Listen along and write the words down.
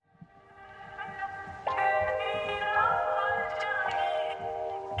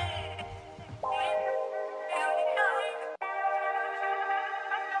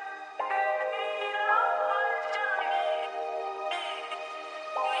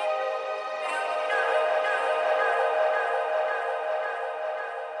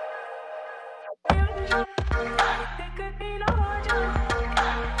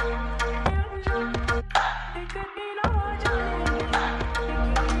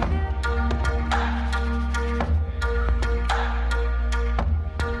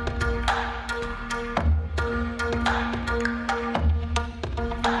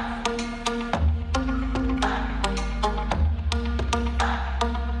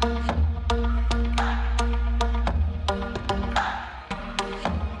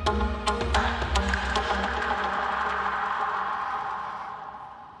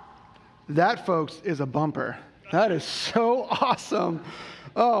That, folks, is a bumper. That is so awesome.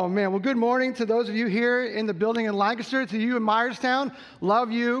 Oh, man. Well, good morning to those of you here in the building in Lancaster, to you in Myerstown. Love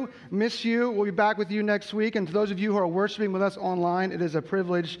you, miss you. We'll be back with you next week. And to those of you who are worshiping with us online, it is a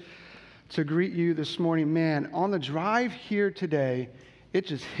privilege to greet you this morning. Man, on the drive here today, it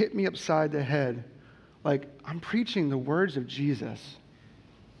just hit me upside the head. Like, I'm preaching the words of Jesus.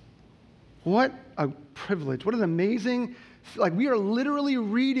 What a privilege. What an amazing, we are literally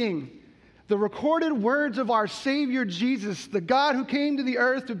reading the recorded words of our Savior Jesus, the God who came to the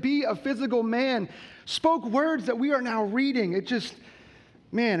earth to be a physical man, spoke words that we are now reading. It just,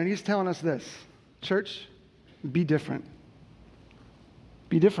 man, and he's telling us this. Church, be different.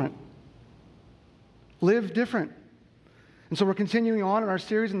 Be different. Live different. And so we're continuing on in our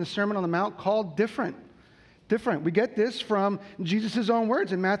series in the Sermon on the Mount called Different. Different. We get this from Jesus' own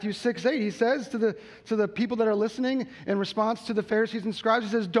words in Matthew 6:8. He says to the people that are listening in response to the Pharisees and scribes,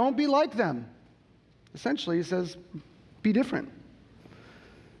 he says, don't be like them. Essentially, he says, be different.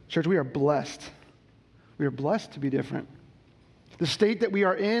 Church, we are blessed. We are blessed to be different. The state that we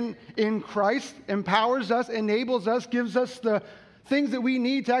are in Christ empowers us, enables us, gives us the things that we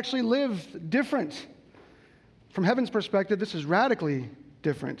need to actually live different. From heaven's perspective, this is radically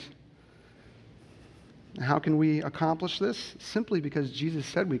different. How can we accomplish this? Simply because Jesus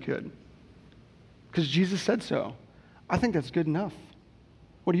said we could. Because Jesus said so. I think that's good enough.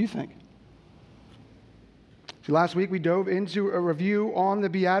 What do you think? See, last week we dove into a review on the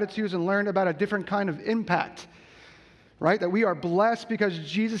Beatitudes and learned about a different kind of impact, right? That we are blessed because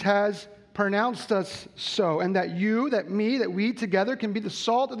Jesus has pronounced us so, and that you, that me, that we together can be the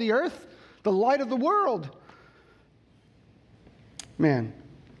salt of the earth, the light of the world. Man,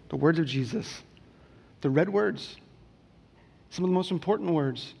 the words of Jesus. The red words, some of the most important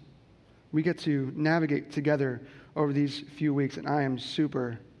words we get to navigate together over these few weeks, and I am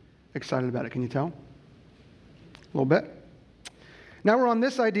super excited about it. Can you tell? A little bit. Now we're on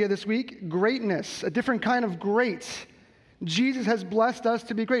this idea this week, greatness, a different kind of great. Jesus has blessed us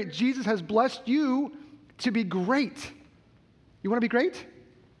to be great. Jesus has blessed you to be great. You want to be great?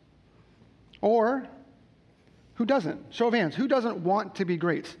 Or who doesn't? Show of hands. Who doesn't want to be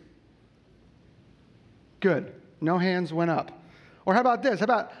great? Good. No hands went up. Or how about this? How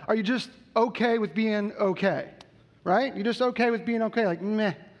about, are you just okay with being okay? Right? You're just okay with being okay, like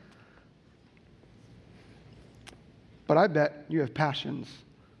meh. But I bet you have passions.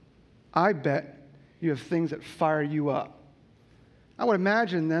 I bet you have things that fire you up. I would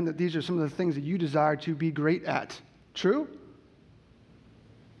imagine then that these are some of the things that you desire to be great at. True?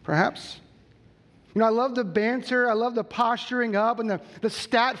 Perhaps? You know, I love the banter, I love the posturing up and the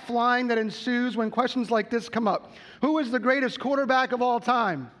stat flying that ensues when questions like this come up. Who is the greatest quarterback of all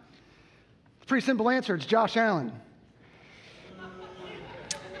time? It's a pretty simple answer. It's Josh Allen.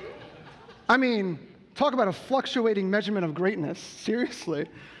 I mean, talk about a fluctuating measurement of greatness. Seriously.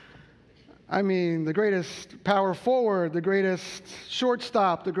 I mean, the greatest power forward, the greatest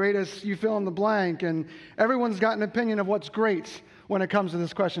shortstop, the greatest you fill in the blank, and everyone's got an opinion of what's great when it comes to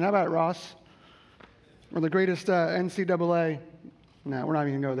this question. How about it, Ross? Or the greatest NCAA. No, we're not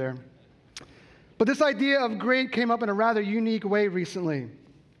even going to go there. But this idea of great came up in a rather unique way recently.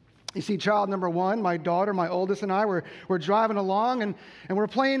 You see, child number one, my daughter, my oldest, and I, we're driving along, and we're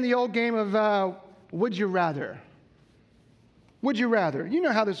playing the old game of Would You Rather? Would you rather? You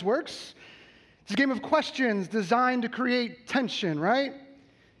know how this works. It's a game of questions designed to create tension, right?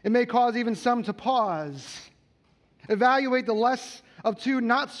 It may cause even some to pause. Evaluate the less of two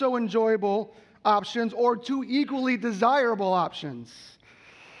not so enjoyable options or two equally desirable options.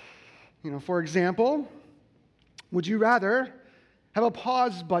 You know, for example, would you rather have a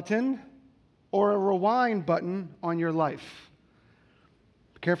pause button or a rewind button on your life?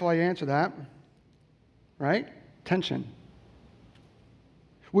 Be careful how you answer that, right? Tension.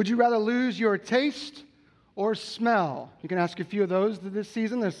 Would you rather lose your taste or smell? You can ask a few of those this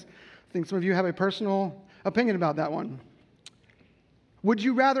season. I think some of you have a personal opinion about that one. Would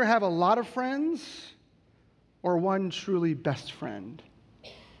you rather have a lot of friends or one truly best friend?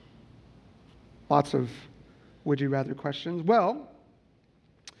 Lots of would you rather questions. Well,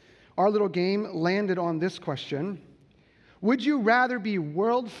 our little game landed on this question. Would you rather be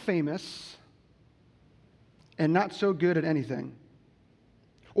world famous and not so good at anything?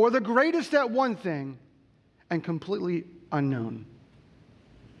 Or the greatest at one thing and completely unknown?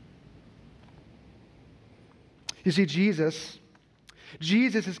 You see, Jesus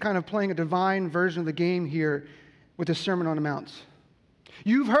is kind of playing a divine version of the game here with the Sermon on the Mount.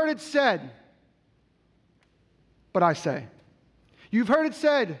 You've heard it said, but I say. You've heard it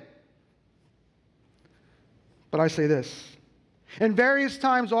said, but I say this. And various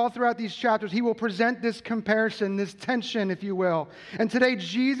times all throughout these chapters, he will present this comparison, this tension, if you will. And today,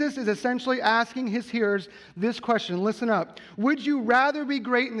 Jesus is essentially asking his hearers this question. Listen up. Would you rather be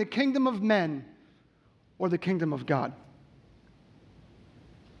great in the kingdom of men or the kingdom of God?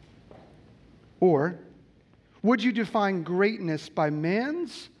 Or would you define greatness by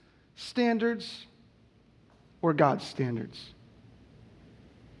man's standards or God's standards?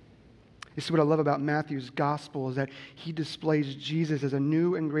 You see, what I love about Matthew's gospel is that he displays Jesus as a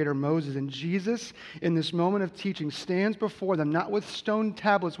new and greater Moses. And Jesus, in this moment of teaching, stands before them, not with stone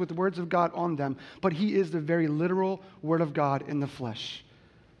tablets with the words of God on them, but he is the very literal Word of God in the flesh.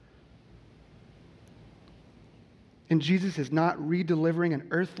 And Jesus is not redelivering an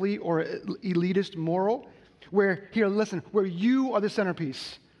earthly or elitist moral where you are the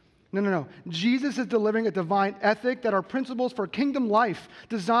centerpiece. No. Jesus is delivering a divine ethic that are principles for kingdom life,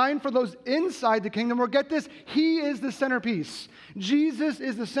 designed for those inside the kingdom. Or get this, he is the centerpiece. Jesus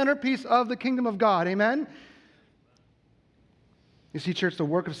is the centerpiece of the kingdom of God. Amen? You see, church, the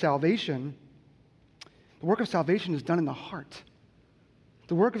work of salvation is done in the heart.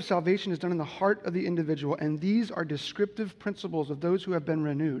 The work of salvation is done in the heart of the individual, and these are descriptive principles of those who have been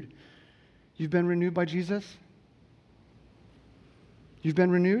renewed. You've been renewed by Jesus? You've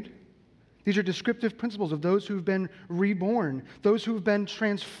been renewed? These are descriptive principles of those who've been reborn, those who've been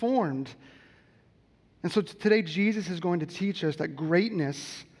transformed. And so today Jesus is going to teach us that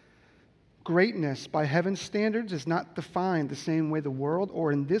greatness by heaven's standards is not defined the same way the world,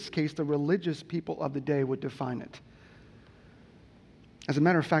 or in this case, the religious people of the day would define it. As a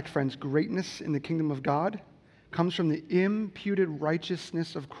matter of fact, friends, greatness in the kingdom of God comes from the imputed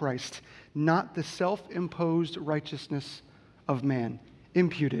righteousness of Christ, not the self-imposed righteousness of man.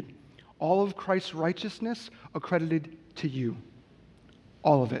 Imputed. All of Christ's righteousness accredited to you.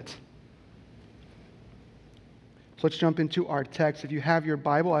 All of it. So let's jump into our text. If you have your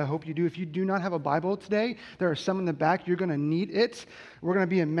Bible, I hope you do. If you do not have a Bible today, there are some in the back. You're going to need it. We're going to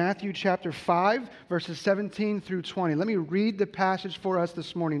be in Matthew chapter 5, verses 17 through 20. Let me read the passage for us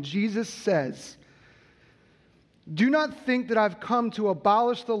this morning. Jesus says, "Do not think that I've come to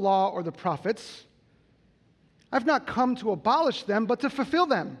abolish the law or the prophets. I've not come to abolish them, but to fulfill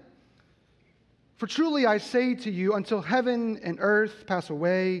them. For truly I say to you, until heaven and earth pass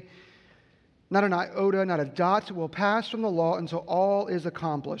away, not an iota, not a dot will pass from the law until all is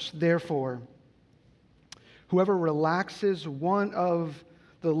accomplished. Therefore, whoever relaxes one of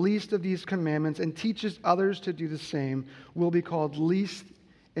the least of these commandments and teaches others to do the same will be called least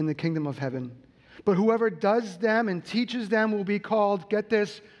in the kingdom of heaven. But whoever does them and teaches them will be called," get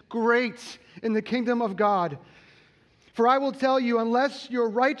this, "great in the kingdom of God. For I will tell you, unless your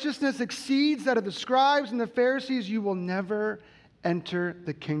righteousness exceeds that of the scribes and the Pharisees, you will never enter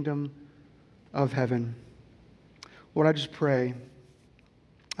the kingdom of heaven." Lord, I just pray.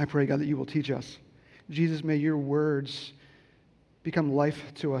 I pray, God, that you will teach us. Jesus, may your words become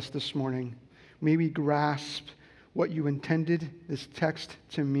life to us this morning. May we grasp what you intended this text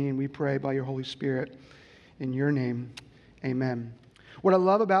to mean. We pray by your Holy Spirit. In your name, amen. What I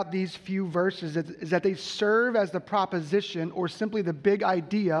love about these few verses is that they serve as the proposition or simply the big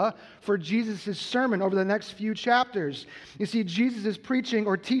idea for Jesus' sermon over the next few chapters. You see, Jesus is preaching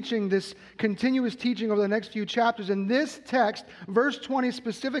or teaching this continuous teaching over the next few chapters, and this text, verse 20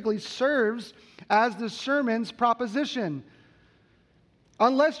 specifically, serves as the sermon's proposition.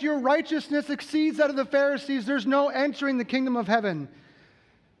 Unless your righteousness exceeds that of the Pharisees, there's no entering the kingdom of heaven.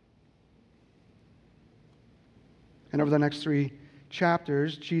 And over the next 3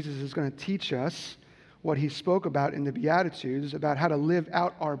 chapters, Jesus is going to teach us what he spoke about in the Beatitudes, about how to live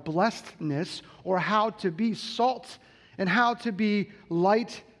out our blessedness, or how to be salt and how to be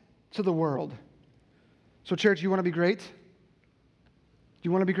light to the world. So church, you want to be great? Do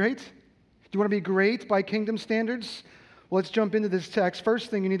you want to be great? Do you want to be great by kingdom standards? Well, let's jump into this text. First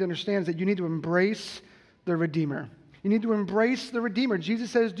thing you need to understand is that you need to embrace the Redeemer. You need to embrace the Redeemer.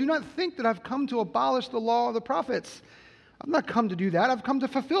 Jesus says, "Do not think that I've come to abolish the law of the prophets. I've not come to do that. I've come to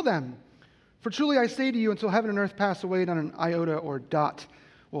fulfill them. For truly I say to you, until heaven and earth pass away, not an iota or dot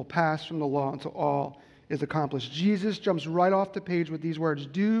will pass from the law until all is accomplished." Jesus jumps right off the page with these words,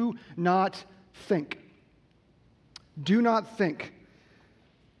 "Do not think." Do not think.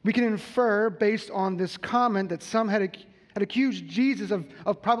 We can infer, based on this comment, that some had accused Jesus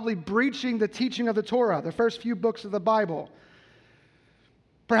of probably breaching the teaching of the Torah, the first few books of the Bible.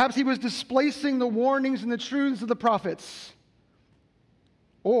 Perhaps he was displacing the warnings and the truths of the prophets.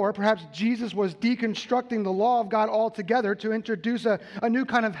 Or perhaps Jesus was deconstructing the law of God altogether to introduce a new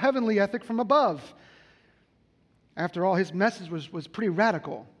kind of heavenly ethic from above. After all, his message was pretty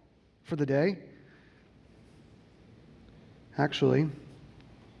radical for the day. Actually,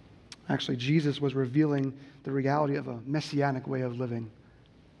 Jesus was revealing the reality of a messianic way of living.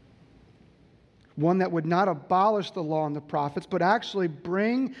 One that would not abolish the law and the prophets, but actually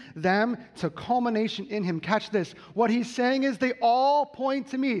bring them to culmination in him. Catch this. What he's saying is they all point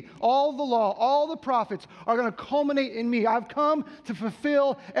to me. All the law, all the prophets are going to culminate in me. I've come to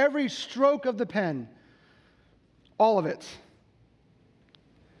fulfill every stroke of the pen. All of it.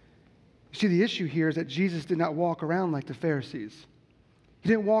 You see, the issue here is that Jesus did not walk around like the Pharisees. He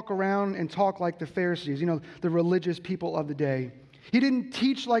didn't walk around and talk like the Pharisees, the religious people of the day. He didn't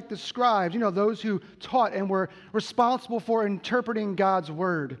teach like the scribes, those who taught and were responsible for interpreting God's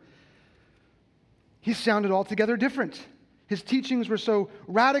word. He sounded altogether different. His teachings were so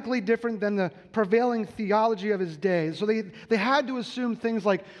radically different than the prevailing theology of his day. So they had to assume things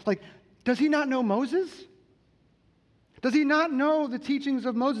like, does he not know Moses? Does he not know the teachings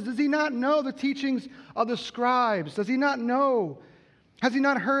of Moses? Does he not know the teachings of the scribes? Does he not know? Has he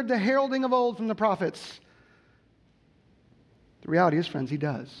not heard the heralding of old from the prophets? The reality is, friends, he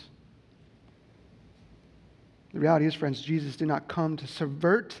does. The reality is, friends, Jesus did not come to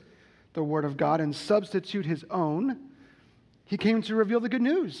subvert the word of God and substitute his own. He came to reveal the good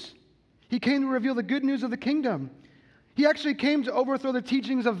news. He came to reveal the good news of the kingdom. He actually came to overthrow the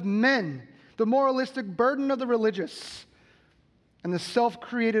teachings of men, the moralistic burden of the religious, and the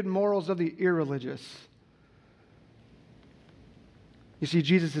self-created morals of the irreligious. You see,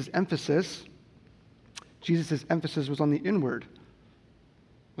 Jesus' emphasis was on the inward.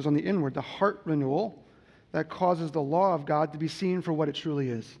 The heart renewal that causes the law of God to be seen for what it truly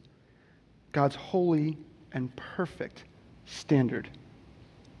is. God's holy and perfect standard.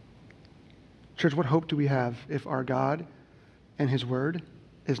 Church, what hope do we have if our God and his word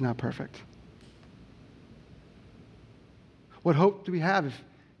is not perfect? What hope do we have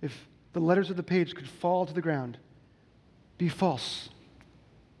if the letters of the page could fall to the ground, be false,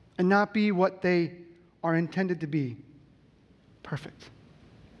 and not be what they are intended to be? Perfect.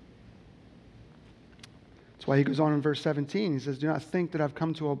 That's why he goes on in verse 17. He says, do not think that I've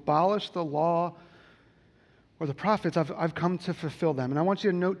come to abolish the law or the prophets. I've come to fulfill them. And I want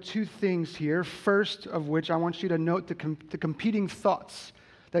you to note two things here. First of which, I want you to note the competing thoughts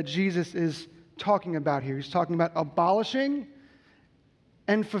that Jesus is talking about here. He's talking about abolishing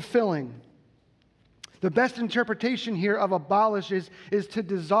and fulfilling. The best interpretation here of abolish is to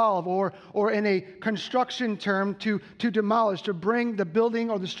dissolve, or in a construction term, to demolish, to bring the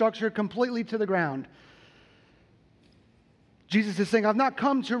building or the structure completely to the ground. Jesus is saying, I've not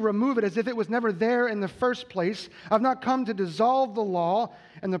come to remove it as if it was never there in the first place. I've not come to dissolve the law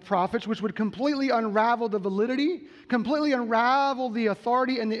and the prophets, which would completely unravel the validity, completely unravel the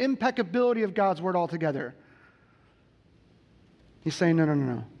authority and the impeccability of God's word altogether. He's saying,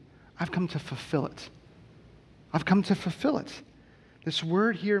 no. I've come to fulfill it. I've come to fulfill it. This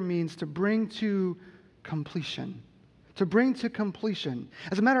word here means to bring to completion. To bring to completion.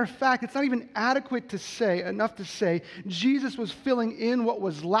 As a matter of fact, it's not even adequate enough to say Jesus was filling in what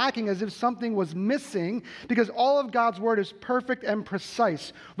was lacking as if something was missing, because all of God's word is perfect and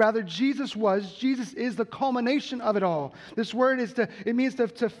precise. Rather, Jesus is the culmination of it all. This word means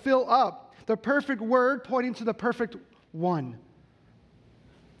to fill up. The perfect word pointing to the perfect one.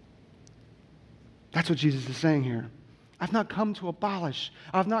 That's what Jesus is saying here. I've not come to abolish.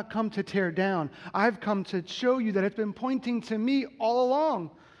 I've not come to tear down. I've come to show you that it's been pointing to me all along.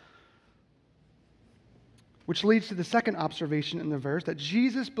 Which leads to the second observation in the verse, that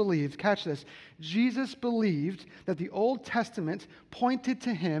Jesus believed, catch this, Jesus believed that the Old Testament pointed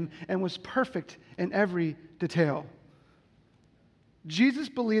to him and was perfect in every detail. Jesus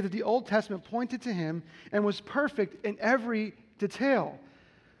believed that the Old Testament pointed to him and was perfect in every detail.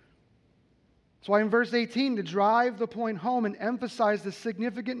 That's why in verse 18, to drive the point home and emphasize the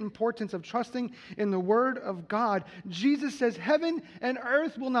significant importance of trusting in the Word of God, Jesus says, heaven and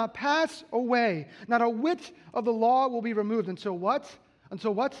earth will not pass away. Not a whit of the law will be removed until what?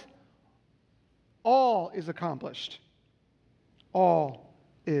 Until what? All is accomplished. All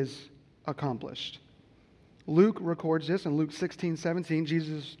is accomplished. Luke records this in Luke 16:17.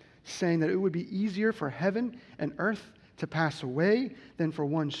 Jesus saying that it would be easier for heaven and earth to pass away than for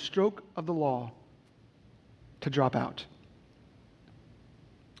one stroke of the law to drop out.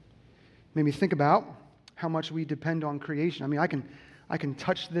 Made me think about how much we depend on creation. I mean, I can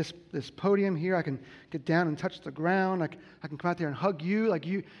touch this podium here. I can get down and touch the ground. I can come out there and hug you. Like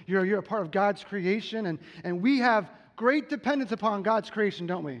you're a part of God's creation, and we have great dependence upon God's creation,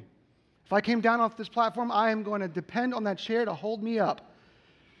 don't we? If I came down off this platform, I am going to depend on that chair to hold me up.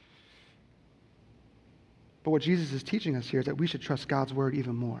 But what Jesus is teaching us here is that we should trust God's word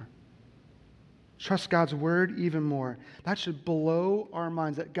even more. Trust God's word even more. That should blow our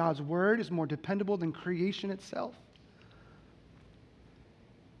minds, that God's word is more dependable than creation itself.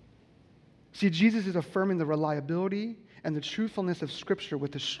 See, Jesus is affirming the reliability and the truthfulness of Scripture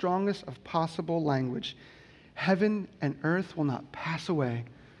with the strongest of possible language. Heaven and earth will not pass away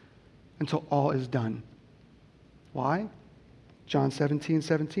until all is done. Why? John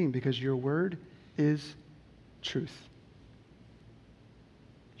 17:17, because your word is truth.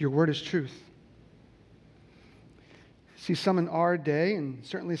 Your word is truth. See, some in our day, and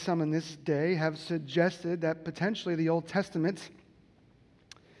certainly some in this day, have suggested that potentially the Old Testament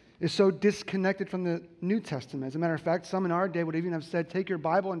is so disconnected from the New Testament. As a matter of fact, some in our day would even have said, take your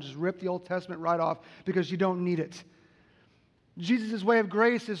Bible and just rip the Old Testament right off because you don't need it. Jesus' way of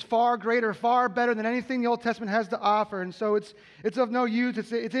grace is far greater, far better than anything the Old Testament has to offer, and so it's of no use,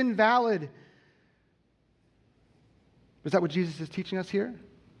 it's invalid. Is that what Jesus is teaching us here?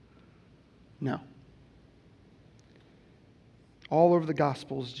 No. All over the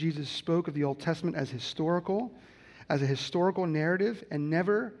Gospels, Jesus spoke of the Old Testament as a historical narrative, and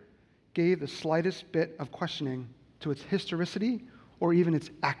never gave the slightest bit of questioning to its historicity or even its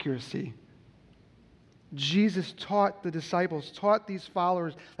accuracy. Jesus taught the disciples, taught these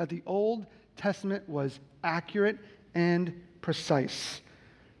followers that the Old Testament was accurate and precise.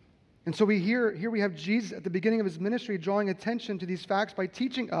 And so here we have Jesus at the beginning of his ministry drawing attention to these facts by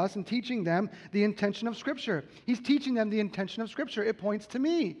teaching us and teaching them the intention of Scripture. He's teaching them the intention of Scripture. It points to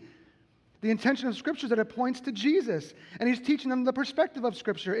me. The intention of Scripture is that it points to Jesus. And he's teaching them the perspective of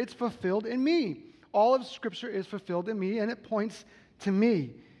Scripture. It's fulfilled in me. All of Scripture is fulfilled in me, and it points to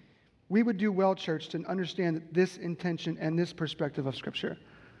me. We would do well, church, to understand this intention and this perspective of Scripture.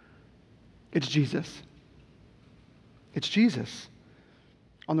 It's Jesus. It's Jesus.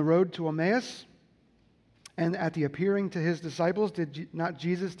 On the road to Emmaus and at the appearing to his disciples, did not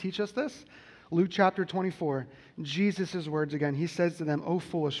Jesus teach us this? Luke chapter 24, Jesus' words again. He says to them, O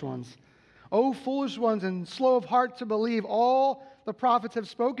foolish ones, and slow of heart to believe all the prophets have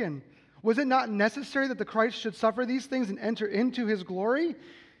spoken. Was it not necessary that the Christ should suffer these things and enter into his glory?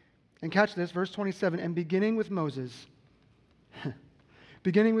 And catch this, verse 27, and beginning with Moses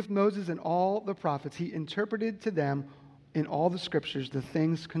and all the prophets, he interpreted to them in all the Scriptures the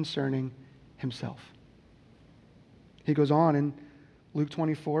things concerning himself. He goes on in Luke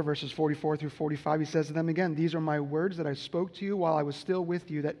 24, verses 44 through 45, he says to them again, these are my words that I spoke to you while I was still with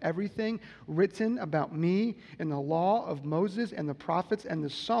you, that everything written about me in the law of Moses and the prophets and the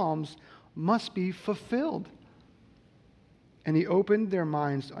Psalms must be fulfilled. And he opened their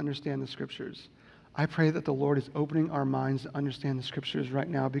minds to understand the Scriptures. I pray that the Lord is opening our minds to understand the Scriptures right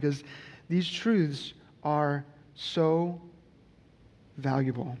now, because these truths are so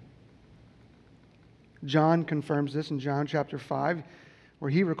valuable. John confirms this in John chapter 5,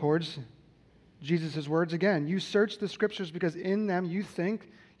 where he records Jesus' words again. You search the Scriptures because in them you think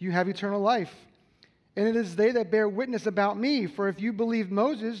you have eternal life. And it is they that bear witness about me. For if you believe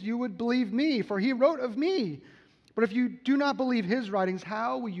Moses, you would believe me, for he wrote of me. But if you do not believe his writings,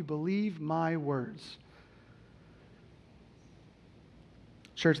 how will you believe my words?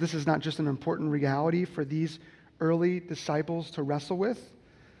 Church, this is not just an important reality for these early disciples to wrestle with.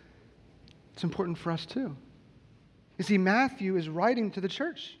 It's important for us too. You see, Matthew is writing to the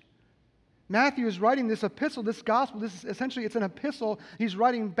church. Matthew is writing this epistle, this gospel. This is essentially, it's an epistle. He's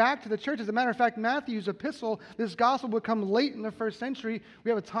writing back to the church. As a matter of fact, Matthew's epistle, this gospel would come late in the first century.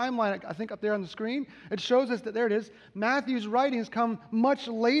 We have a timeline, I think, up there on the screen. It shows us that there it is. Matthew's writings come much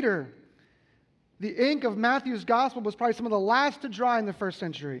later. The ink of Matthew's gospel was probably some of the last to dry in the first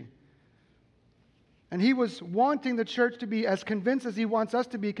century. And he was wanting the church to be as convinced as he wants us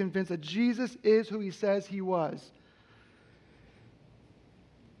to be convinced that Jesus is who he says he was.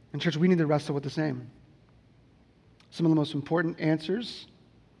 And church, we need to wrestle with the same. Some of the most important answers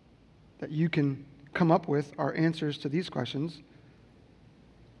that you can come up with are answers to these questions.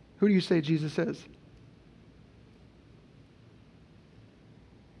 Who do you say Jesus is?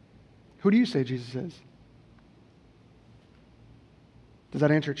 Who do you say Jesus is? Does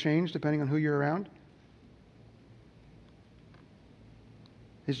that answer change depending on who you're around?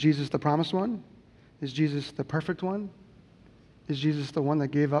 Is Jesus the promised one? Is Jesus the perfect one? Is Jesus the one that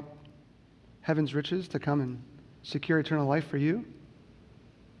gave up heaven's riches to come and secure eternal life for you?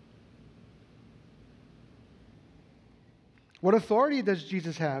 What authority does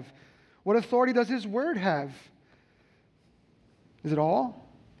Jesus have? What authority does his word have? Is it all?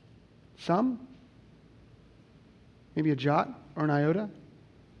 Some? Maybe a jot or an iota?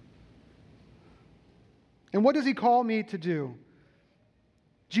 And what does he call me to do?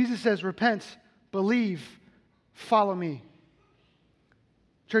 Jesus says, repent, believe, follow me.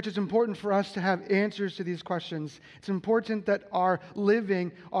 Church, it's important for us to have answers to these questions. It's important that our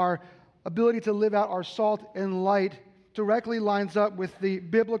living, our ability to live out our salt and light directly lines up with the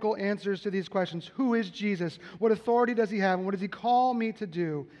biblical answers to these questions. Who is Jesus? What authority does he have? And what does he call me to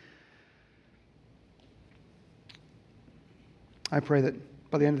do? I pray that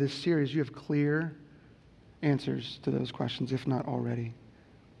by the end of this series, you have clear answers to those questions, if not already.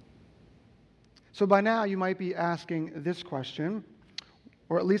 So by now, you might be asking this question,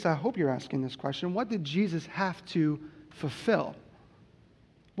 or at least I hope you're asking this question: what did Jesus have to fulfill?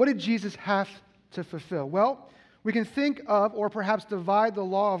 What did Jesus have to fulfill? Well, we can think of, or perhaps divide the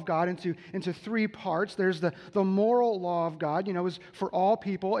law of God into three parts. There's the moral law of God, is for all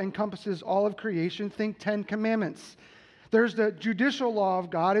people, encompasses all of creation. Think 10 Commandments. There's the judicial law of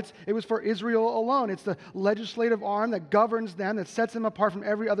God. It was for Israel alone. It's the legislative arm that governs them, that sets them apart from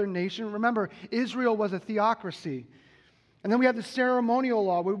every other nation. Remember, Israel was a theocracy. And then we have the ceremonial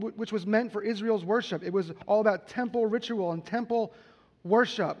law, which was meant for Israel's worship. It was all about temple ritual and temple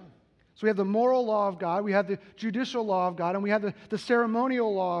worship. So we have the moral law of God, we have the judicial law of God, and we have the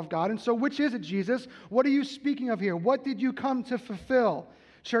ceremonial law of God. And so which is it, Jesus? What are you speaking of here? What did you come to fulfill?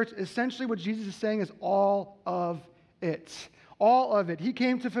 Church, essentially what Jesus is saying is all of it. All of it. He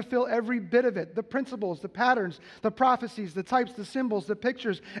came to fulfill every bit of it. The principles, the patterns, the prophecies, the types, the symbols, the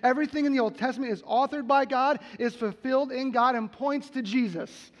pictures. Everything in the Old Testament is authored by God, is fulfilled in God, and points to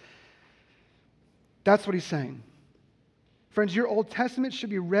Jesus. That's what he's saying. Friends, your Old Testament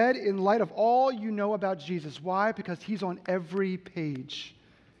should be read in light of all you know about Jesus. Why? Because he's on every page.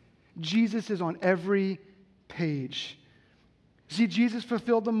 Jesus is on every page. See, Jesus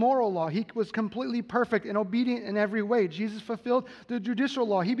fulfilled the moral law. He was completely perfect and obedient in every way. Jesus fulfilled the judicial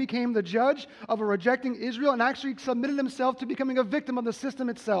law. He became the judge of a rejecting Israel and actually submitted himself to becoming a victim of the system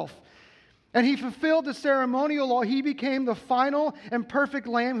itself. And he fulfilled the ceremonial law. He became the final and perfect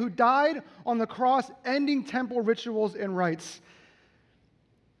lamb who died on the cross, ending temple rituals and rites.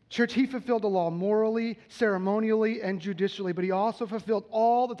 Church, he fulfilled the law morally, ceremonially, and judicially, but he also fulfilled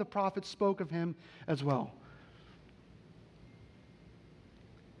all that the prophets spoke of him as well.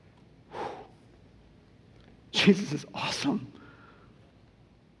 Jesus is awesome.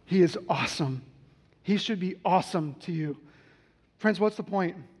 He is awesome. He should be awesome to you. Friends, what's the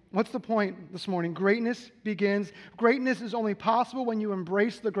point? What's the point this morning? Greatness begins. Greatness is only possible when you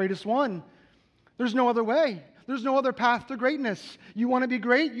embrace the greatest one. There's no other way. There's no other path to greatness. You want to be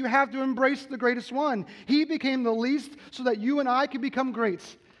great? You have to embrace the greatest one. He became the least so that you and I can become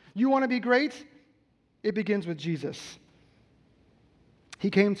great. You want to be great? It begins with Jesus. He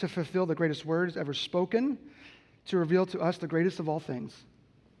came to fulfill the greatest words ever spoken, to reveal to us the greatest of all things,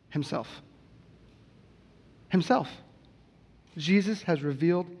 himself. Himself. Jesus has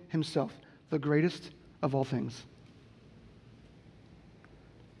revealed himself, the greatest of all things.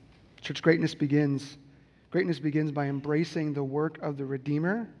 Church, greatness begins by embracing the work of the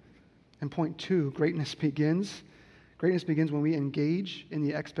Redeemer. And point two, greatness begins when we engage in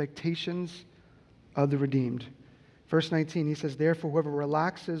the expectations of the redeemed. Verse 19, he says, therefore, whoever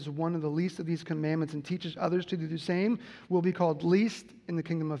relaxes one of the least of these commandments and teaches others to do the same will be called least in the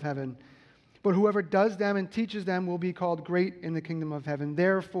kingdom of heaven. But whoever does them and teaches them will be called great in the kingdom of heaven.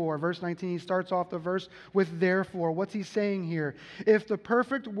 Therefore, verse 19, he starts off the verse with therefore. What's he saying here? If the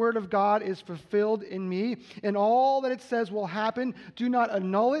perfect word of God is fulfilled in me, and all that it says will happen, do not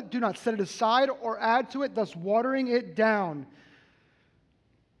annul it, do not set it aside or add to it, thus watering it down.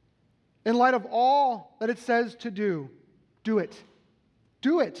 In light of all that it says to do, do it.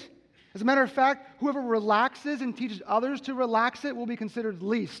 Do it. As a matter of fact, whoever relaxes and teaches others to relax it will be considered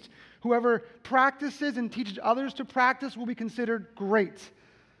least. Whoever practices and teaches others to practice will be considered great.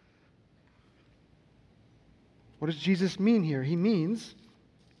 What does Jesus mean here? He means,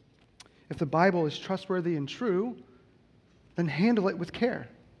 if the Bible is trustworthy and true, then handle it with care.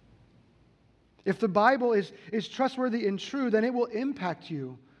 If the Bible is trustworthy and true, then it will impact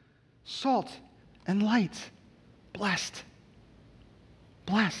you. Salt and light. Blessed.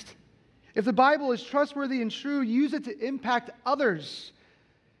 Blessed. If the Bible is trustworthy and true, use it to impact others.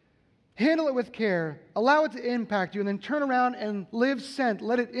 Handle it with care. Allow it to impact you, and then turn around and live sent.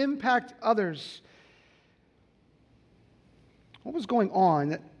 Let it impact others. What was going on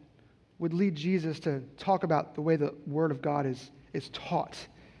that would lead Jesus to talk about the way the Word of God is taught?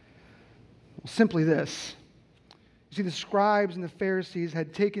 Well, simply this. You see, the scribes and the Pharisees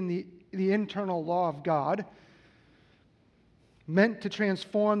had taken the internal law of God, meant to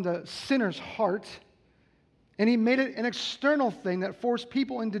transform the sinner's heart, and he made it an external thing that forced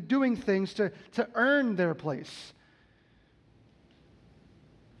people into doing things to earn their place.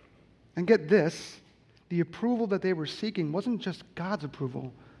 And get this, the approval that they were seeking wasn't just God's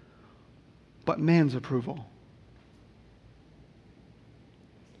approval, but man's approval.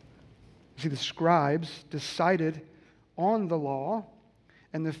 See, the scribes decided on the law,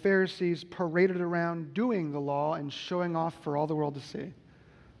 and the Pharisees paraded around doing the law and showing off for all the world to see.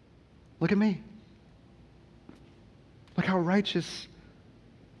 Look at me. Look how righteous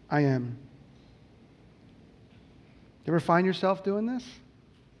I am. You ever find yourself doing this?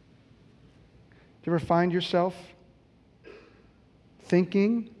 Do you ever find yourself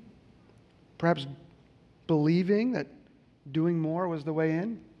thinking, perhaps believing that doing more was the way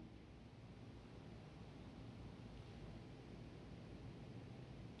in?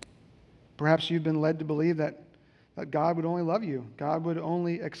 Perhaps you've been led to believe that God would only love you. God would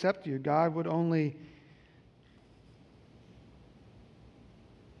only accept you. God would only,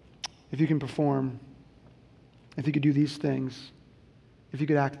 if you can perform, if you could do these things, if you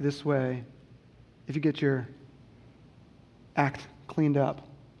could act this way, if you get your act cleaned up,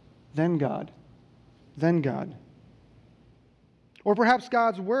 then God. Or perhaps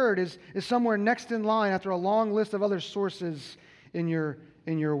God's word is somewhere next in line after a long list of other sources in your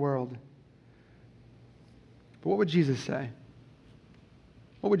world. But what would Jesus say?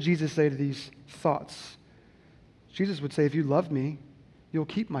 What would Jesus say to these thoughts? Jesus would say, if you love me, you'll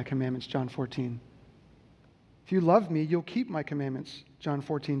keep my commandments, John 14. If you love me, you'll keep my commandments, John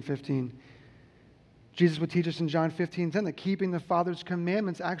 14:15. Jesus would teach us in John 15:10 that keeping the Father's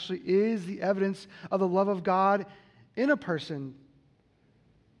commandments actually is the evidence of the love of God in a person.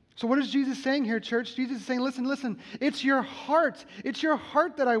 So what is Jesus saying here, church? Jesus is saying, listen, it's your heart. It's your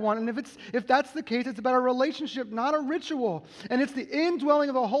heart that I want. And if that's the case, it's about a relationship, not a ritual. And it's the indwelling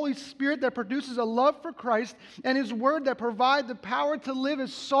of the Holy Spirit that produces a love for Christ and His Word that provide the power to live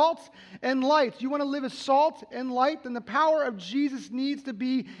as salt and light. You want to live as salt and light, then the power of Jesus needs to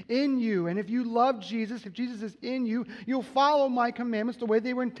be in you. And if you love Jesus, if Jesus is in you, you'll follow my commandments the way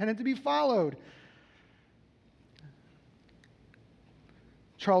they were intended to be followed.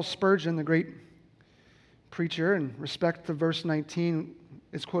 Charles Spurgeon, the great preacher, in respect to verse 19,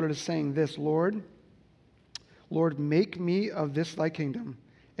 is quoted as saying this, Lord, make me of this thy kingdom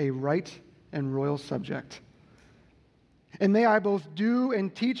a right and royal subject. And may I both do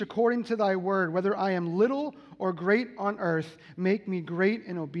and teach according to thy word, whether I am little or great on earth, make me great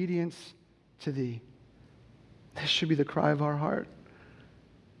in obedience to thee. This should be the cry of our heart.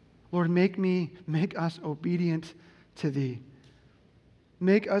 Lord, make us obedient to thee.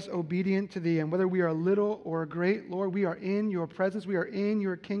 Make us obedient to thee. And whether we are little or great, Lord, we are in your presence. We are in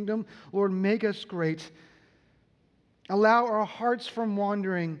your kingdom. Lord, make us great. Allow our hearts from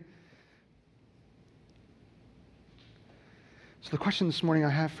wandering. So the question this morning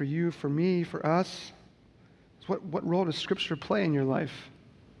I have for you, for me, for us, is what role does Scripture play in your life?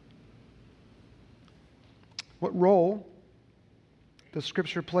 What role does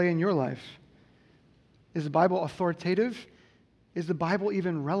Scripture play in your life? Is the Bible authoritative? Is the Bible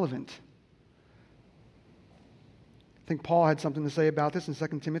even relevant? I think Paul had something to say about this in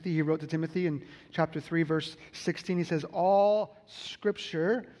 2 Timothy. He wrote to Timothy in chapter 3, verse 16. He says, all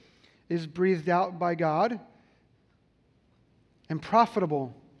Scripture is breathed out by God and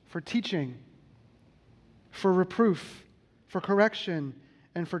profitable for teaching, for reproof, for correction,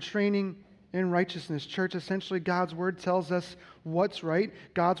 and for training in righteousness. Church, essentially God's Word tells us what's right.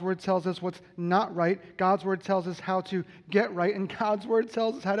 God's Word tells us what's not right. God's Word tells us how to get right. And God's Word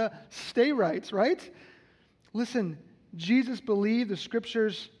tells us how to stay right? Listen, Jesus believed the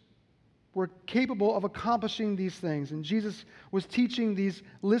Scriptures were capable of accomplishing these things. And Jesus was teaching these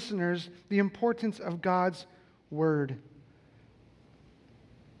listeners the importance of God's Word.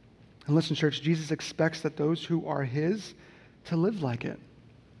 And listen, church, Jesus expects that those who are His to live like it.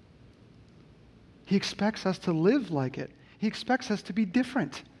 He expects us to live like it. He expects us to be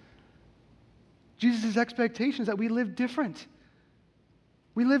different. Jesus' expectation is that we live different.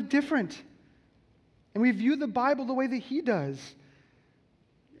 We live different. And we view the Bible the way that He does.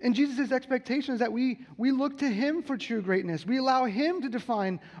 And Jesus' expectation is that we look to Him for true greatness. We allow Him to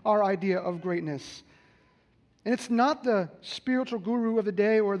define our idea of greatness. And it's not the spiritual guru of the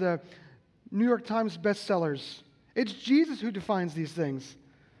day or the New York Times bestsellers. It's Jesus who defines these things.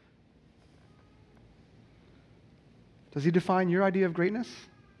 Does He define your idea of greatness?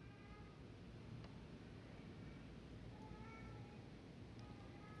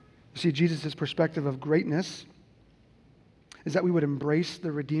 You see, Jesus' perspective of greatness is that we would embrace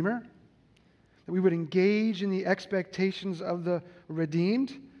the Redeemer, that we would engage in the expectations of the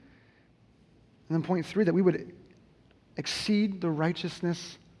redeemed, and then point 3, that we would exceed the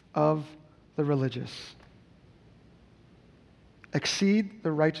righteousness of the religious. exceed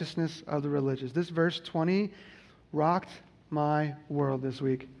the righteousness of the religious. This verse 20 rocked my world this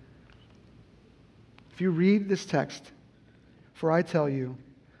week. If you read this text, for I tell you,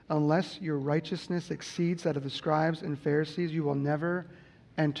 unless your righteousness exceeds that of the scribes and Pharisees, you will never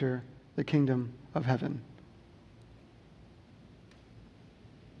enter the kingdom of heaven.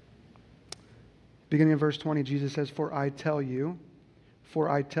 Beginning of verse 20, Jesus says, for I tell you.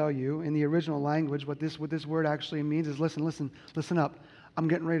 In the original language, what this word actually means is listen up. I'm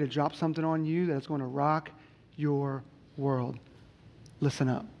getting ready to drop something on you that's going to rock your world. Listen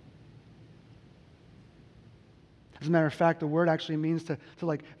up. As a matter of fact, the word actually means to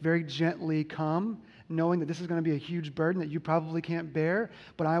like very gently come, knowing that this is going to be a huge burden that you probably can't bear,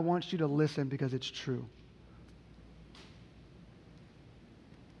 but I want you to listen because it's true.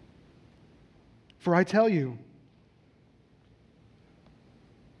 For I tell you,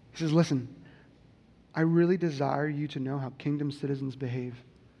 he says, listen, I really desire you to know how kingdom citizens behave.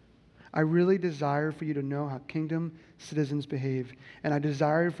 I really desire for you to know how kingdom citizens behave. And I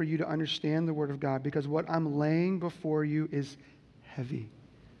desire for you to understand the Word of God, because what I'm laying before you is heavy.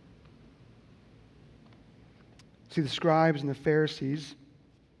 See, the scribes and the Pharisees,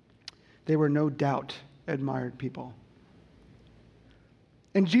 they were no doubt admired people.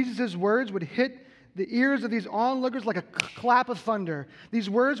 And Jesus' words would hit the ears of these onlookers like a clap of thunder. These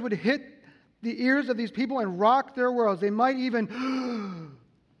words would hit the ears of these people and rock their worlds. They might even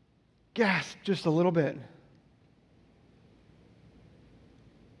gasp just a little bit.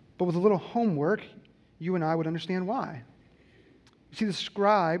 But with a little homework, you and I would understand why. You see, the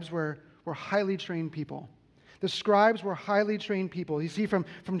scribes were highly trained people. The scribes were highly trained people. You see, from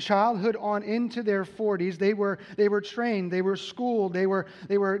childhood on into their 40s, they were trained, they were schooled, they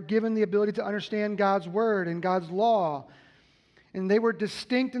were given the ability to understand God's word and God's law. And they were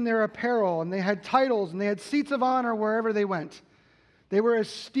distinct in their apparel, and they had titles, and they had seats of honor wherever they went. They were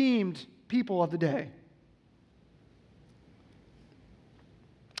esteemed people of the day.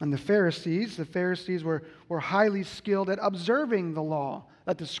 And the Pharisees were highly skilled at observing the law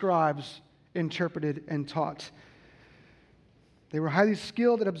that the scribes interpreted and taught. They were highly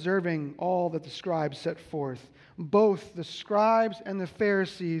skilled at observing all that the scribes set forth. Both the scribes and the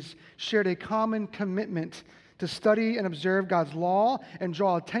Pharisees shared a common commitment to study and observe God's law and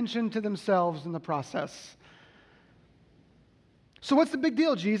draw attention to themselves in the process. So what's the big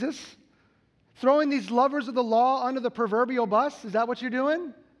deal, Jesus? Throwing these lovers of the law under the proverbial bus? Is that what you're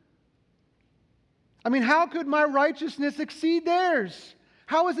doing? I mean, how could my righteousness exceed theirs?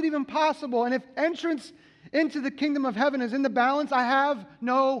 How is it even possible? And if entrance into the kingdom of heaven is in the balance, I have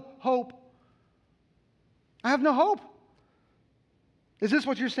no hope. I have no hope. Is this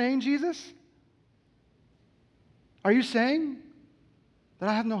what you're saying, Jesus? Are you saying that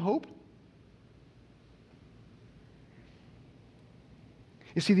I have no hope?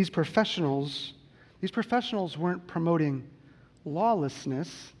 You see, these professionals weren't promoting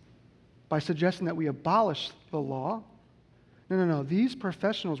lawlessness by suggesting that we abolish the law. No. These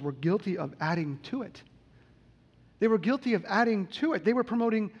professionals were guilty of adding to it. They were guilty of adding to it. They were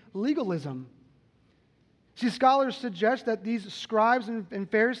promoting legalism. See, scholars suggest that these scribes and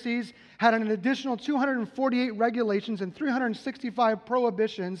Pharisees had an additional 248 regulations and 365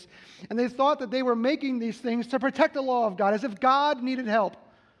 prohibitions, and they thought that they were making these things to protect the law of God, as if God needed help.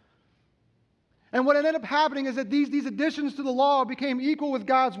 And what ended up happening is that these additions to the law became equal with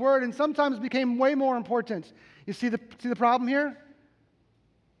God's word and sometimes became way more important. You see the problem here?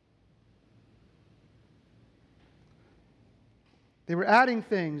 They were adding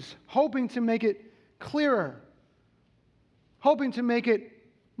things, hoping to make it clearer, hoping to make it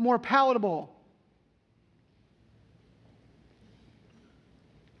more palatable.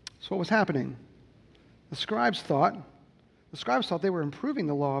 So what was happening? The scribes thought they were improving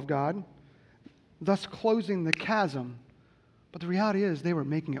the law of God, thus closing the chasm. But the reality is they were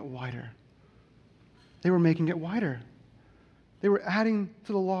making it wider. They were making it wider. They were adding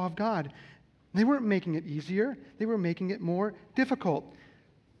to the law of God. They weren't making it easier. They were making it more difficult.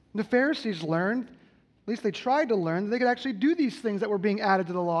 The Pharisees learned, at least they tried to learn, that they could actually do these things that were being added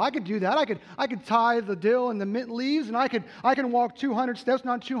to the law. I could do that. I could tie the dill and the mint leaves, and I can walk 200 steps,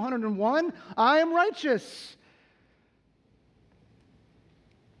 not 201. I am righteous.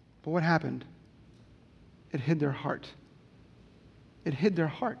 But what happened? It hid their heart. It hid their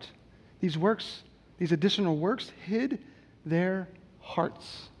heart. These additional works hid their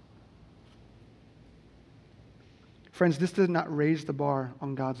hearts. Friends, this does not raise the bar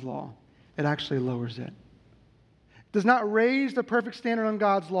on God's law. It actually lowers it. It does not raise the perfect standard on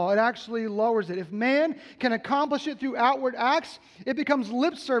God's law. It actually lowers it. If man can accomplish it through outward acts, it becomes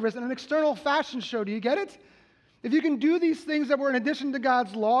lip service and an external fashion show. Do you get it? If you can do these things that were in addition to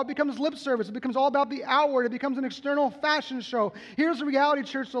God's law, it becomes lip service. It becomes all about the outward. It becomes an external fashion show. Here's the reality,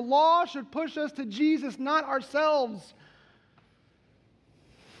 church. The law should push us to Jesus, not ourselves.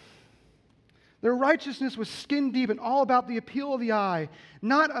 Their righteousness was skin deep and all about the appeal of the eye,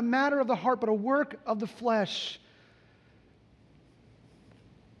 not a matter of the heart, but a work of the flesh.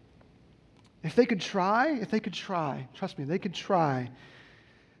 If they could try, trust me, they could try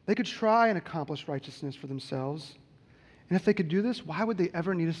and accomplish righteousness for themselves. And if they could do this, why would they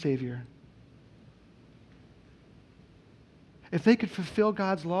ever need a Savior? If they could fulfill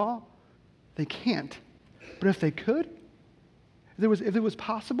God's law, they can't. But if they could, if it was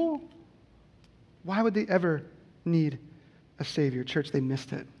possible, why would they ever need a Savior? Church, they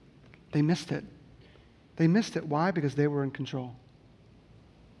missed it. They missed it. They missed it. Why? Because they were in control.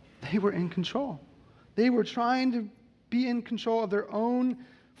 They were in control. They were trying to be in control of their own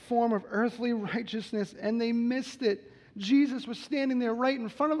form of earthly righteousness, and they missed it. Jesus was standing there right in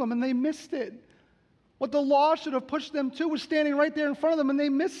front of them, and they missed it. What the law should have pushed them to was standing right there in front of them, and they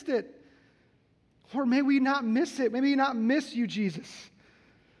missed it. Or may we not miss it. May we not miss you, Jesus.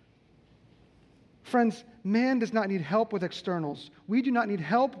 Friends, man does not need help with externals. We do not need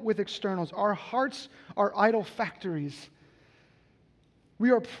help with externals. Our hearts are idol factories.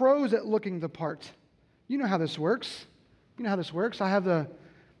 We are pros at looking the part. You know how this works. I have the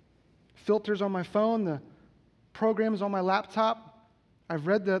filters on my phone, the programs on my laptop. I've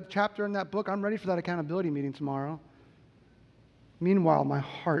read the chapter in that book. I'm ready for that accountability meeting tomorrow. Meanwhile, my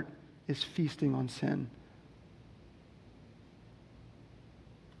heart is feasting on sin.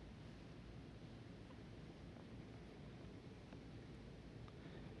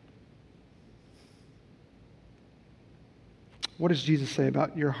 What does Jesus say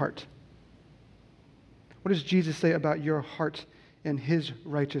about your heart? What does Jesus say about your heart and his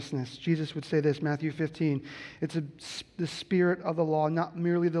righteousness? Jesus would say this, Matthew 15. It's the spirit of the law, not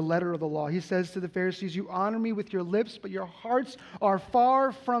merely the letter of the law. He says to the Pharisees, you honor me with your lips, but your hearts are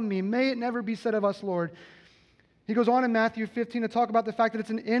far from me. May it never be said of us, Lord. He goes on in Matthew 15 to talk about the fact that it's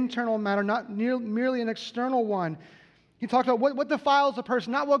an internal matter, not merely an external one. He talks about what defiles a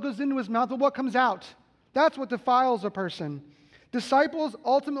person, not what goes into his mouth, but what comes out. That's what defiles a person. Disciples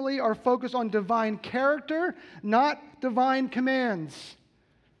ultimately are focused on divine character, not divine commands.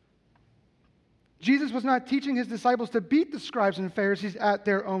 Jesus was not teaching his disciples to beat the scribes and Pharisees at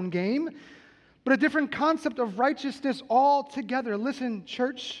their own game, but a different concept of righteousness altogether. Listen,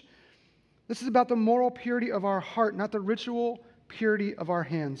 church, this is about the moral purity of our heart, not the ritual purity of our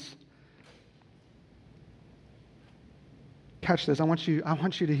hands. Catch this. I want you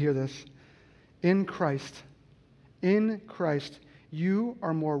to hear this. In Christ, you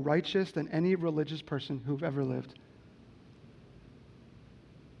are more righteous than any religious person who've ever lived.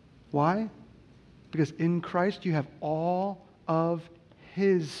 Why? Because in Christ you have all of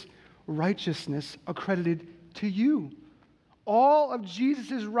his righteousness accredited to you. All of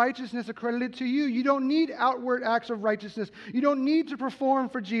Jesus' righteousness accredited to you. You don't need outward acts of righteousness. You don't need to perform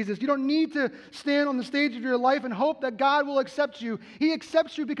for Jesus. You don't need to stand on the stage of your life and hope that God will accept you. He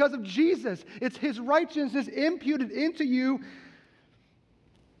accepts you because of Jesus. It's his righteousness imputed into you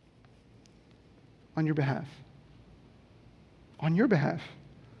on your behalf. On your behalf.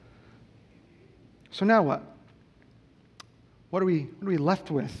 So now what? What are we left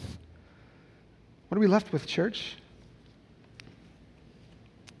with? What are we left with, church?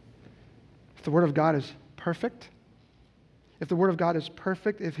 If the Word of God is perfect,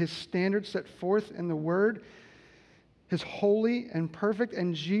 if his standards set forth in the Word is holy and perfect,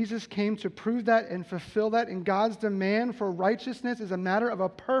 and Jesus came to prove that and fulfill that, and God's demand for righteousness is a matter of a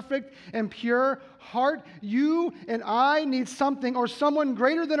perfect and pure heart, you and I need something or someone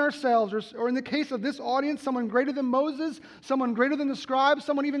greater than ourselves, or in the case of this audience, someone greater than Moses, someone greater than the scribes,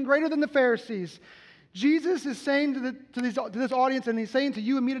 someone even greater than the Pharisees. Jesus is saying to this audience, and he's saying to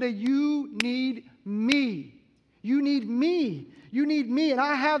you and me today, you need me. You need me. You need me, and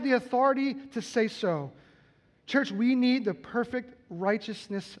I have the authority to say so. Church, we need the perfect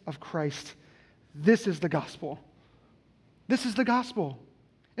righteousness of Christ. This is the gospel. This is the gospel.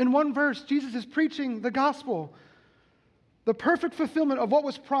 In one verse, Jesus is preaching the gospel. The perfect fulfillment of what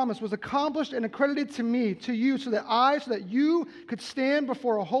was promised was accomplished and accredited to me, to you, so that you could stand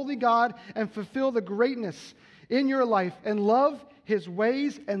before a holy God and fulfill the greatness in your life and love his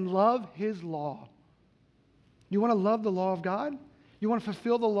ways and love his law. You want to love the law of God? You want to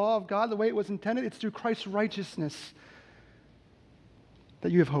fulfill the law of God the way it was intended? It's through Christ's righteousness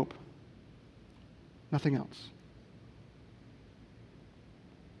that you have hope. Nothing else.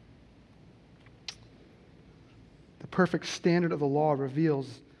 The perfect standard of the law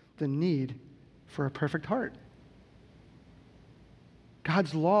reveals the need for a perfect heart.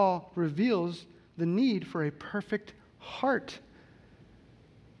 God's law reveals the need for a perfect heart.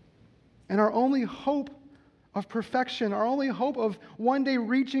 And our only hope of perfection, our only hope of one day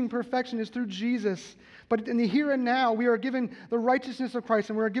reaching perfection is through Jesus. But in the here and now, we are given the righteousness of Christ,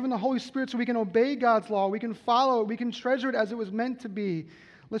 and we are given the Holy Spirit so we can obey God's law, we can follow it, we can treasure it as it was meant to be.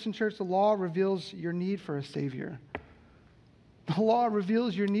 Listen, church, the law reveals your need for a Savior. The law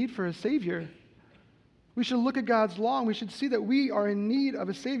reveals your need for a Savior. We should look at God's law and we should see that we are in need of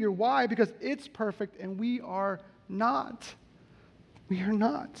a Savior. Why? Because it's perfect and we are not. We are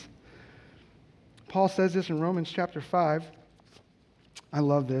not. Paul says this in Romans chapter 5. I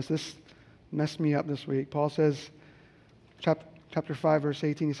love this. This messed me up this week. Paul says, chapter 5, verse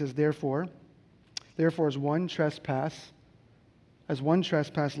 18, he says, Therefore, as one trespass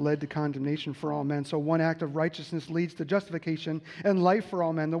led to condemnation for all men, so one act of righteousness leads to justification and life for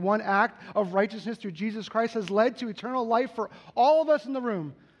all men. The one act of righteousness through Jesus Christ has led to eternal life for all of us in the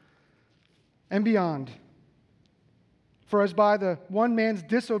room and beyond. For as by the one man's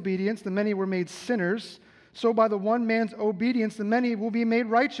disobedience the many were made sinners, so by the one man's obedience the many will be made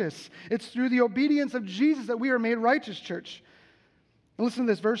righteous. It's through the obedience of Jesus that we are made righteous, church. And listen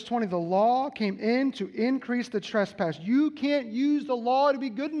to this, verse 20. The law came in to increase the trespass. You can't use the law to be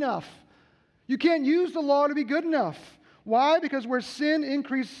good enough. You can't use the law to be good enough. Why? Because where sin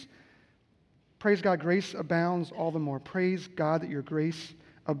increases, praise God, grace abounds all the more. Praise God that your grace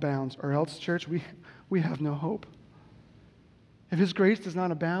abounds. Or else, church, we have no hope. If His grace does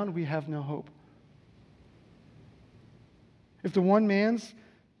not abound, we have no hope. If the one man's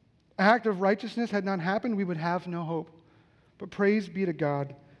act of righteousness had not happened, we would have no hope. But praise be to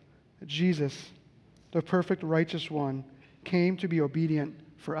God that Jesus, the perfect righteous one, came to be obedient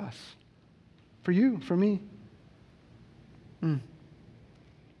for us. For you, for me.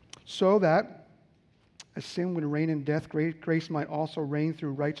 So that as sin would reign in death, grace might also reign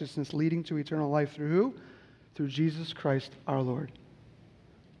through righteousness, leading to eternal life. Through who? Through Jesus Christ our Lord.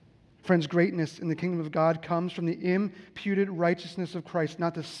 Friends, greatness in the kingdom of God comes from the imputed righteousness of Christ,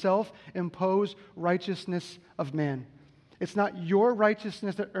 not the self-imposed righteousness of man. It's not your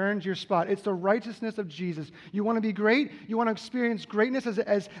righteousness that earns your spot. It's the righteousness of Jesus. You want to be great? You want to experience greatness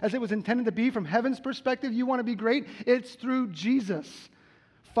as it was intended to be from heaven's perspective? You want to be great? It's through Jesus.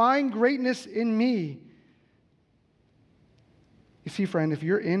 Find greatness in me. You see, friend, if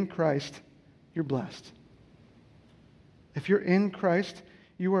you're in Christ, you're blessed. If you're in Christ,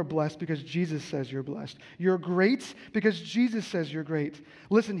 you are blessed because Jesus says you're blessed. You're great because Jesus says you're great.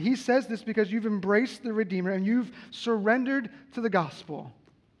 Listen, He says this because you've embraced the Redeemer and you've surrendered to the gospel.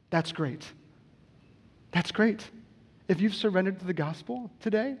 That's great. That's great. If you've surrendered to the gospel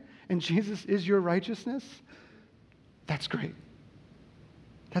today and Jesus is your righteousness, that's great.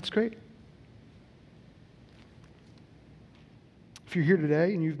 That's great. If you're here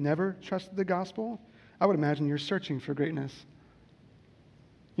today and you've never trusted the gospel, I would imagine you're searching for greatness.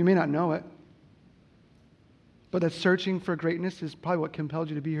 You may not know it, but that searching for greatness is probably what compelled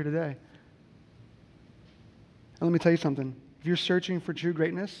you to be here today. And let me tell you something. If you're searching for true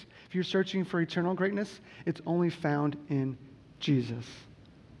greatness, if you're searching for eternal greatness, it's only found in Jesus.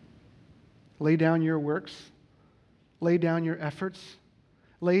 Lay down your works. Lay down your efforts.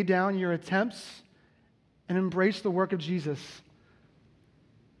 Lay down your attempts and embrace the work of Jesus.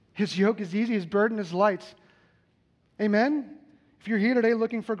 His yoke is easy, His burden is light. Amen? If you're here today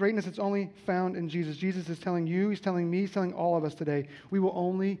looking for greatness, it's only found in Jesus. Jesus is telling you, He's telling me, He's telling all of us today, we will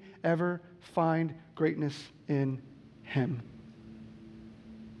only ever find greatness in Him.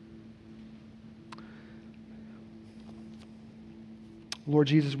 Lord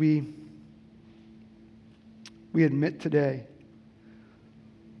Jesus, we admit today,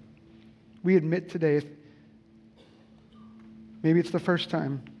 maybe it's the first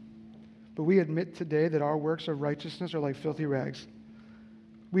time, but we admit today that our works of righteousness are like filthy rags.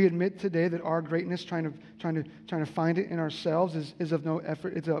 We admit today that our greatness, trying to find it in ourselves, is of no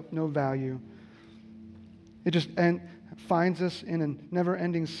effort, it's of no value. It just finds us in a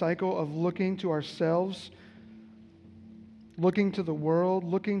never-ending cycle of looking to ourselves, looking to the world,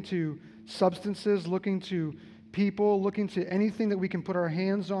 looking to substances, looking to people, looking to anything that we can put our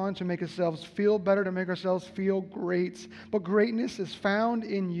hands on to make ourselves feel better, to make ourselves feel great. But greatness is found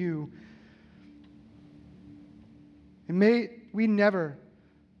in you. And may we never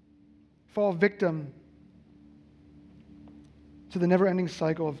fall victim to the never-ending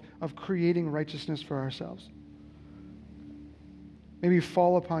cycle of creating righteousness for ourselves. May we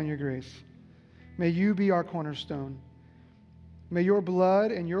fall upon your grace. May you be our cornerstone. May your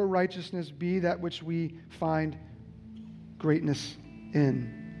blood and your righteousness be that which we find greatness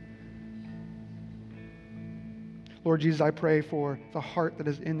in. Lord Jesus, I pray for the heart that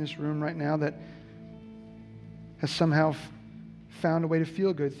is in this room right now that has somehow found a way to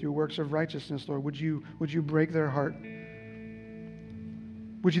feel good through works of righteousness. Lord, would you break their heart?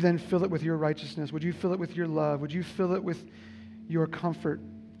 Would you then fill it with your righteousness? Would you fill it with your love? Would you fill it with your comfort?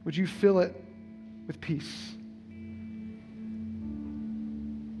 Would you fill it with peace?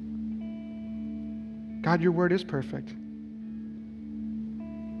 God, your word is perfect.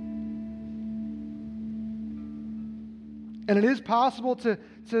 And it is possible to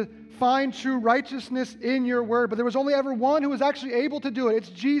find true righteousness in your word, but there was only ever one who was actually able to do it. It's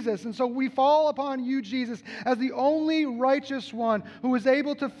Jesus. And so we fall upon you, Jesus, as the only righteous one who is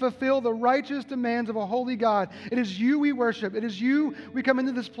able to fulfill the righteous demands of a holy God. It is you we worship. It is you we come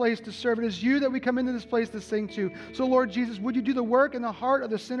into this place to serve. It is you that we come into this place to sing to. So Lord Jesus, would you do the work in the heart of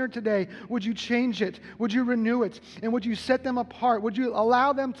the sinner today? Would you change it? Would you renew it? And would you set them apart? Would you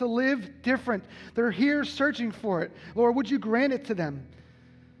allow them to live different? They're here searching for it. Lord, would you grant it to them?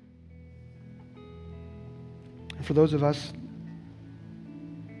 And for those of us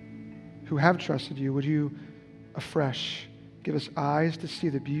who have trusted you, would you afresh give us eyes to see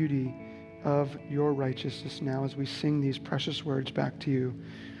the beauty of your righteousness now as we sing these precious words back to you?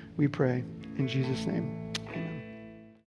 We pray in Jesus' name.